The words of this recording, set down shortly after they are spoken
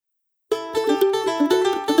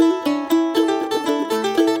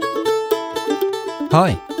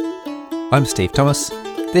Hi, I'm Steve Thomas.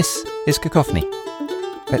 This is Cacophony.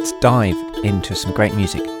 Let's dive into some great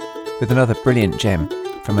music with another brilliant gem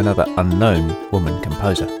from another unknown woman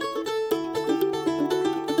composer.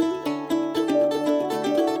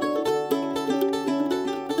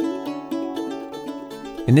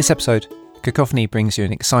 In this episode, Cacophony brings you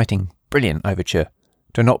an exciting, brilliant overture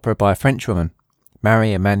to an opera by a French woman,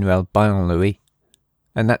 Marie-Emmanuelle Baillon-Louis,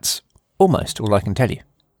 and that's almost all I can tell you.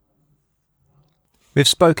 We've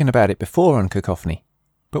spoken about it before on Cacophony,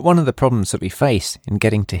 but one of the problems that we face in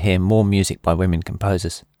getting to hear more music by women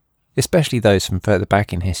composers, especially those from further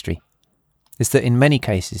back in history, is that in many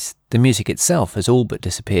cases the music itself has all but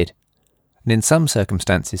disappeared, and in some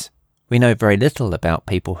circumstances we know very little about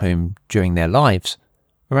people whom, during their lives,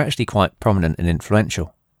 were actually quite prominent and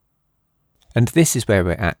influential. And this is where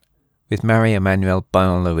we're at with Marie-Emmanuelle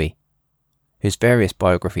Baillon-Louis, whose various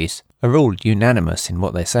biographies are all unanimous in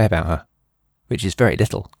what they say about her, which is very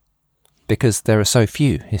little, because there are so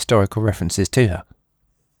few historical references to her.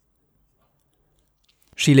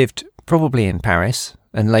 She lived probably in Paris,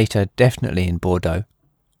 and later definitely in Bordeaux,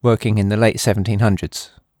 working in the late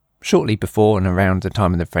 1700s, shortly before and around the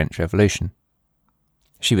time of the French Revolution.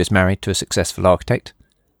 She was married to a successful architect,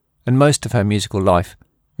 and most of her musical life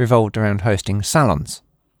revolved around hosting salons,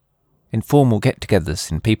 informal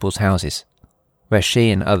get-togethers in people's houses, where she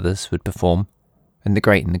and others would perform, and the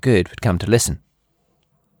great and the good would come to listen.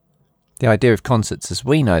 The idea of concerts as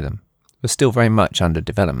we know them was still very much under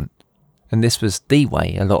development, and this was the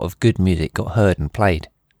way a lot of good music got heard and played.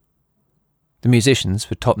 The musicians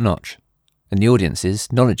were top-notch, and the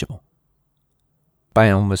audiences knowledgeable.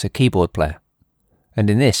 Baillon was a keyboard player, and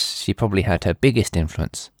in this she probably had her biggest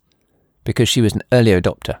influence, because she was an early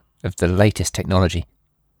adopter of the latest technology,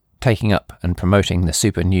 taking up and promoting the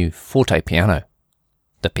super new forte piano,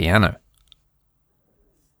 the piano.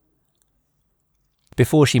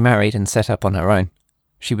 Before she married and set up on her own,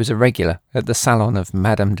 she was a regular at the salon of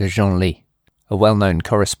Madame de Genlis, a well-known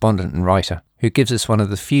correspondent and writer who gives us one of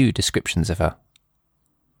the few descriptions of her.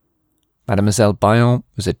 Mademoiselle Baillon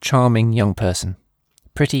was a charming young person,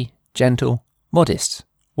 pretty, gentle, modest,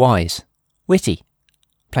 wise, witty,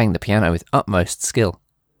 playing the piano with utmost skill,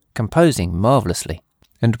 composing marvellously,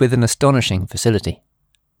 and with an astonishing facility.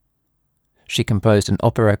 She composed an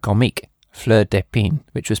opera comique, Fleur d'Épine,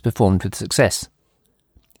 which was performed with success.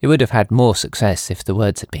 It would have had more success if the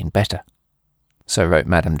words had been better. So wrote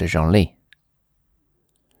Madame de Genlis.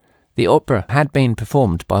 The opera had been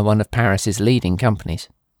performed by one of Paris's leading companies,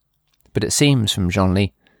 but it seems from Genlis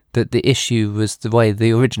that the issue was the way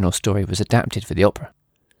the original story was adapted for the opera.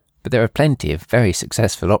 But there are plenty of very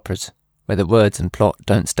successful operas where the words and plot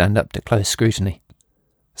don't stand up to close scrutiny.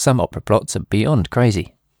 Some opera plots are beyond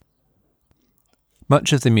crazy.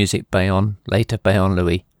 Much of the music Baillon, later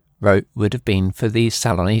Baillon-Louis, wrote would have been for these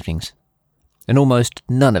salon evenings, and almost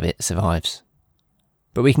none of it survives.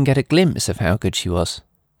 But we can get a glimpse of how good she was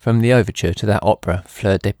from the overture to that opera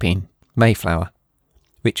Fleur d'Épine, Mayflower,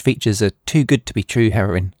 which features a too-good-to-be-true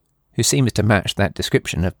heroine who seems to match that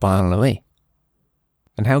description of Baillon-Louis.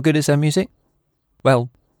 And how good is her music?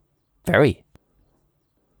 Well, very.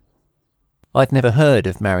 I'd never heard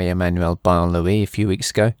of Marie-Emmanuelle Baillon-Louis a few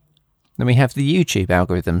weeks ago, and we have the YouTube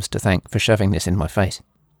algorithms to thank for shoving this in my face.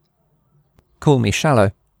 Call me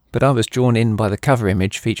shallow, but I was drawn in by the cover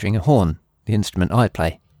image featuring a horn, the instrument I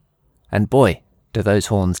play. And boy, do those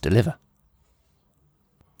horns deliver.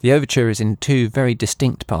 The overture is in two very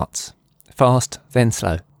distinct parts, fast, then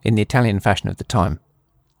slow, in the Italian fashion of the time,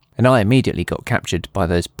 and I immediately got captured by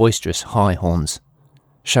those boisterous high horns,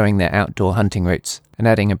 showing their outdoor hunting routes and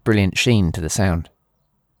adding a brilliant sheen to the sound.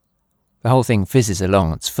 The whole thing fizzes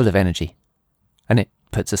along, it's full of energy, and it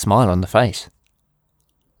puts a smile on the face.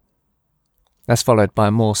 That's followed by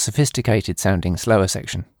a more sophisticated sounding slower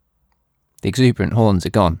section. The exuberant horns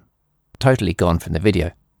are gone, totally gone from the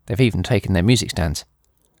video. They've even taken their music stands.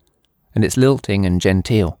 And it's lilting and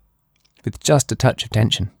genteel, with just a touch of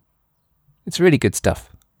tension. It's really good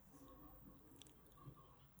stuff.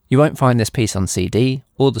 You won't find this piece on CD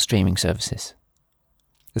or the streaming services.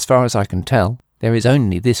 As far as I can tell, there is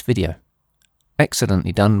only this video,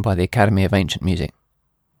 excellently done by the Academy of Ancient Music.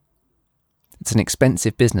 It's an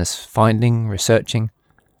expensive business finding, researching,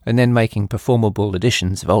 and then making performable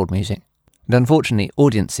editions of old music. And unfortunately,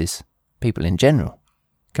 audiences, people in general,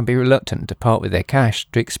 can be reluctant to part with their cash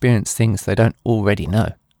to experience things they don't already know.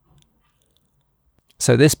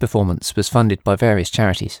 So this performance was funded by various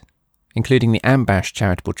charities, including the Ambash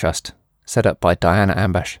Charitable Trust, set up by Diana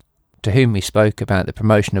Ambash, to whom we spoke about the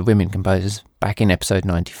promotion of women composers back in episode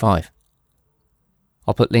 95.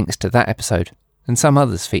 I'll put links to that episode and some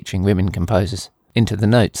others featuring women composers into the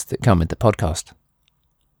notes that come with the podcast.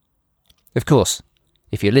 Of course,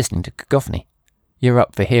 if you're listening to Cacophony, you're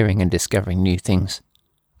up for hearing and discovering new things,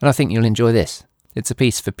 and I think you'll enjoy this. It's a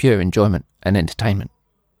piece for pure enjoyment and entertainment.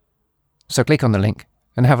 So click on the link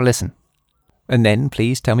and have a listen. And then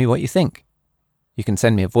please tell me what you think. You can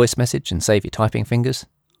send me a voice message and save your typing fingers,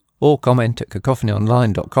 or comment at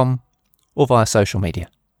cacophonyonline.com, or via social media.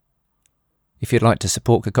 If you'd like to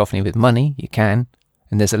support Cacophony with money, you can,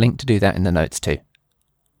 and there's a link to do that in the notes too.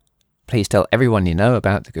 Please tell everyone you know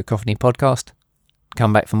about the Cacophony podcast.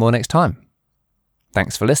 Come back for more next time.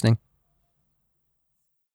 Thanks for listening.